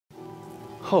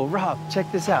Oh, Rob,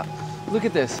 check this out. Look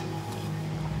at this.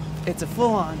 It's a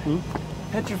full-on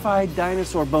petrified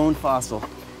dinosaur bone fossil.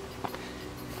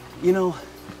 You know,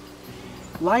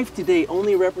 life today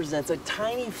only represents a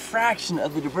tiny fraction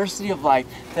of the diversity of life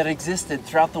that existed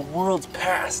throughout the world's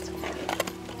past.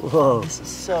 Whoa. This is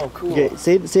so cool. Okay,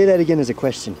 say that again as a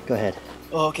question. Go ahead.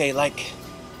 Okay, like,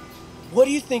 what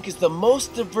do you think is the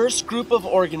most diverse group of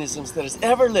organisms that has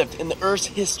ever lived in the Earth's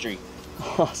history?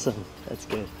 Awesome. That's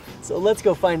good. So let's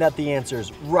go find out the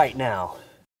answers right now.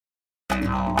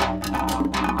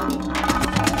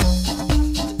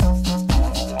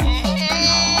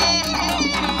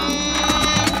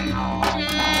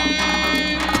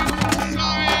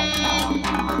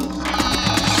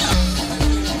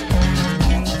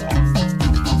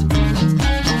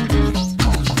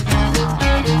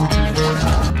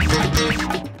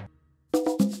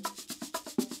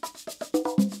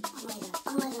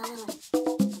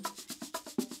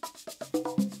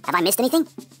 Have I missed anything?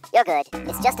 You're good.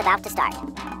 It's just about to start.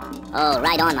 Oh,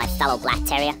 right on, my fellow black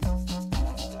terrier.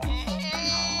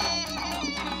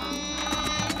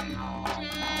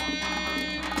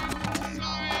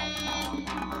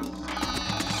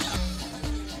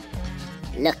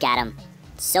 Look at him.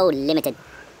 So limited.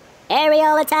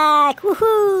 Aerial attack!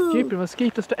 Woohoo! Jeepy,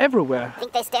 mosquitoes are everywhere.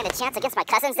 Think they stand a chance against my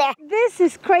cousins there? This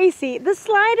is crazy. The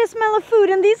slightest smell of food,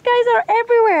 and these guys are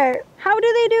everywhere. How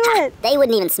do they do it? They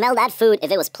wouldn't even smell that food if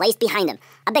it was placed behind them.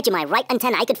 I bet you my right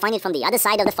antenna I could find it from the other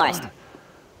side of the forest.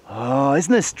 Oh,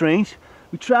 isn't it strange?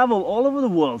 We travel all over the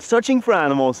world searching for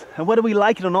animals, and whether we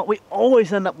like it or not, we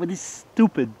always end up with these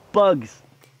stupid bugs.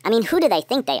 I mean, who do they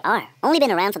think they are? Only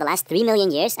been around for the last 3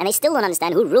 million years, and they still don't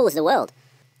understand who rules the world.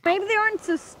 Maybe they aren't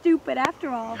so stupid after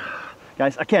all.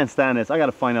 Guys, I can't stand this. I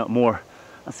gotta find out more.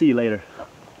 I'll see you later.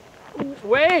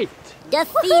 Wait!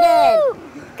 Defeated!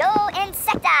 Go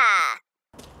Insecta!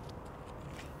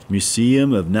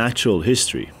 Museum of Natural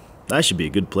History. That should be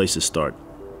a good place to start.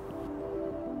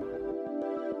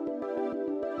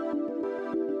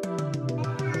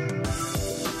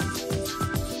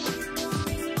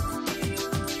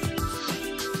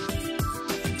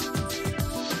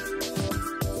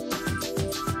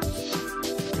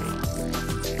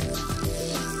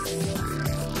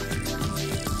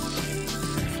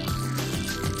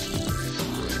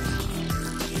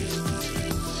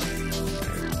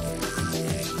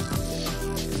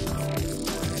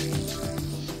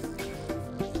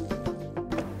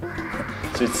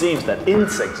 So it seems that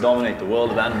insects dominate the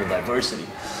world of animal diversity.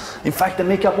 In fact, they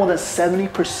make up more than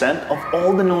 70% of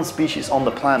all the known species on the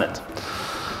planet.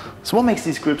 So what makes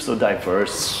these groups so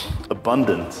diverse,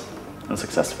 abundant, and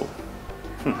successful?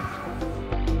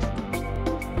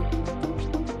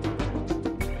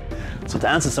 So to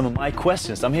answer some of my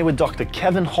questions, I'm here with Dr.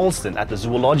 Kevin Holston at the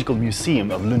Zoological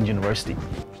Museum of Lund University.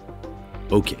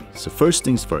 Okay, so first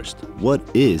things first, what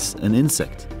is an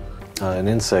insect? An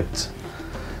insect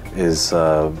is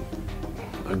a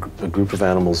group of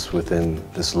animals within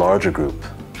this larger group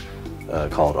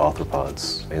called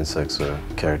arthropods. Insects are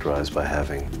characterized by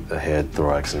having a head,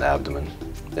 thorax, and abdomen,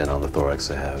 and on the thorax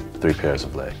they have 3 pairs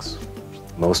of legs.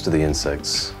 Most of the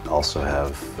insects also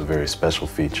have a very special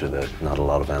feature that not a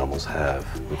lot of animals have,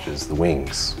 which is the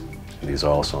wings. These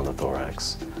are also on the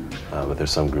thorax, but there's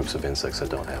some groups of insects that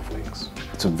don't have wings.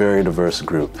 It's a very diverse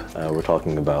group. We're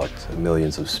talking about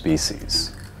millions of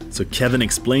species. So Kevin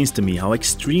explains to me how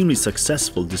extremely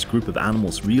successful this group of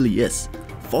animals really is.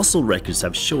 Fossil records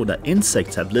have shown that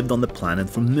insects have lived on the planet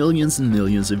for millions and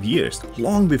millions of years,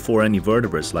 long before any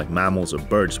vertebrates like mammals or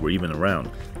birds were even around.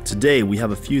 Today we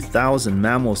have a few thousand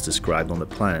mammals described on the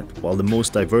planet, while the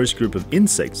most diverse group of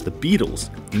insects, the beetles,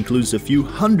 includes a few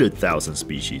 100,000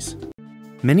 species.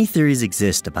 Many theories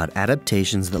exist about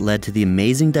adaptations that led to the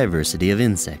amazing diversity of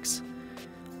insects.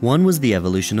 One was the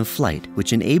evolution of flight,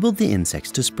 which enabled the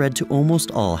insects to spread to almost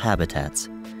all habitats.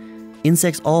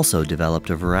 Insects also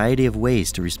developed a variety of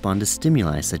ways to respond to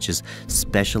stimuli, such as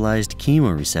specialized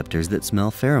chemoreceptors that smell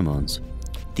pheromones.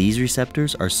 These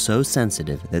receptors are so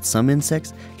sensitive that some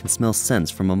insects can smell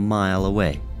scents from a mile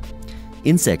away.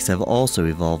 Insects have also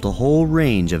evolved a whole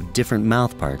range of different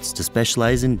mouth parts to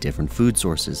specialize in different food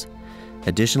sources.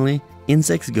 Additionally,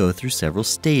 insects go through several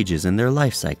stages in their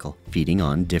life cycle, feeding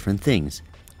on different things,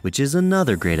 which is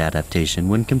another great adaptation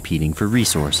when competing for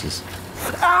resources.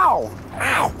 Ow!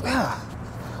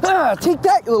 Ow! Take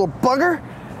that, you little bugger!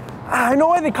 I know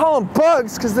why they call them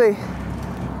bugs, because they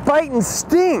bite and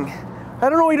sting. I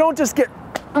don't know, we don't just get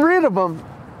rid of them.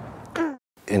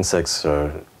 Insects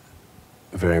are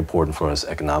very important for us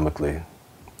economically,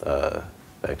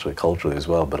 actually culturally as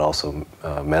well, but also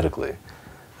medically.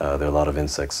 There are a lot of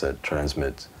insects that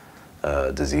transmit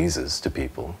diseases to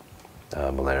people.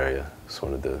 Malaria is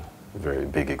one of the very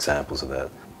big examples of that.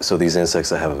 So these insects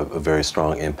that have a very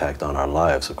strong impact on our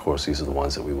lives, of course, these are the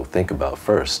ones that we will think about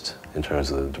first in terms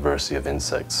of the diversity of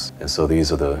insects. And so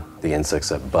these are the insects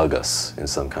that bug us in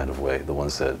some kind of way, the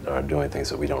ones that are doing things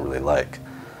that we don't really like.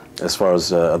 As far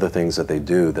as other things that they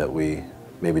do that we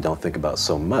maybe don't think about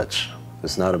so much,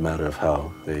 it's not a matter of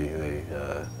how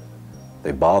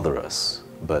they bother us,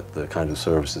 but the kind of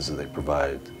services that they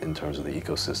provide in terms of the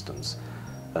ecosystems.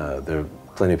 There are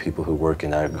plenty of people who work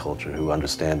in agriculture who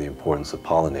understand the importance of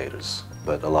pollinators,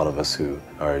 but a lot of us who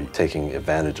are taking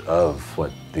advantage of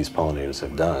what these pollinators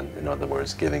have done, in other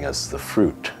words, giving us the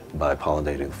fruit by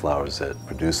pollinating the flowers that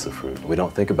produce the fruit. We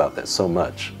don't think about that so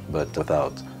much, but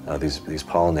without these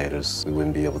pollinators, we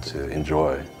wouldn't be able to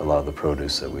enjoy a lot of the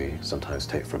produce that we sometimes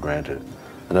take for granted.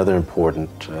 Another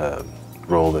important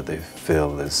role that they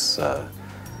fill is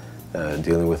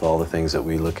dealing with all the things that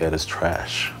we look at as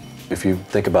trash. If you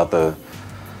think about the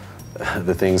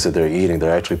things that they're eating,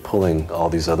 they're actually pulling all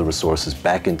these other resources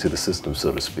back into the system,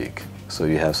 so to speak. So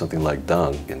you have something like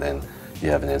dung, and then you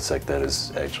have an insect that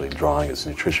is actually drawing its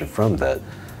nutrition from that.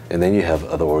 And then you have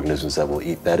other organisms that will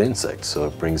eat that insect, so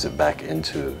it brings it back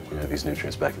into, these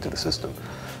nutrients back into the system.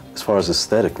 As far as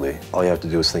aesthetically, all you have to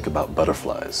do is think about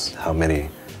butterflies, how many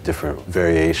different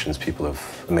variations people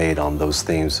have made on those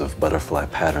themes of butterfly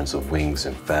patterns of wings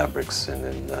and fabrics, and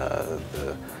then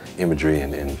the imagery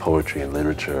in poetry and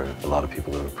literature. A lot of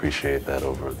people have appreciated that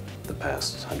over the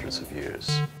past hundreds of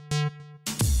years.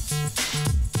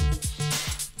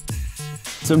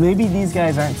 So maybe these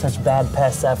guys aren't such bad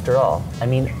pests after all. I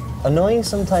mean, annoying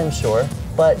sometimes, sure,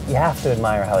 but you have to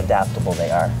admire how adaptable they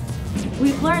are.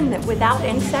 We've learned that without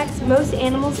insects, most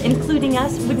animals, including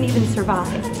us, wouldn't even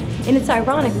survive. And it's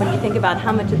ironic when you think about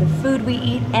how much of the food we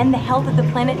eat and the health of the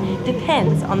planet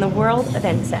depends on the world of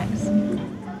insects.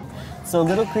 So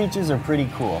little creatures are pretty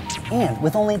cool. And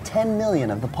with only 10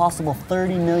 million of the possible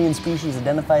 30 million species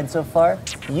identified so far,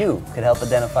 you could help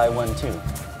identify one too.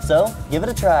 So give it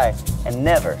a try and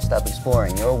never stop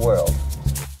exploring your world.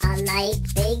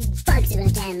 Unlike big bugs who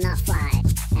cannot fly,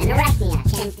 an arachnia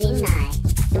can't deny.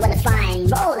 The what a flying,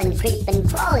 rolling, creep and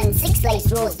crawling, six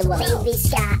legs rules the world. Baby's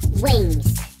got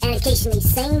wings and occasionally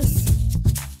sings.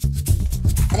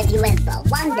 But if you ever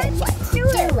wonder what to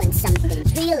do when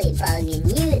something's really bugging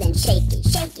you,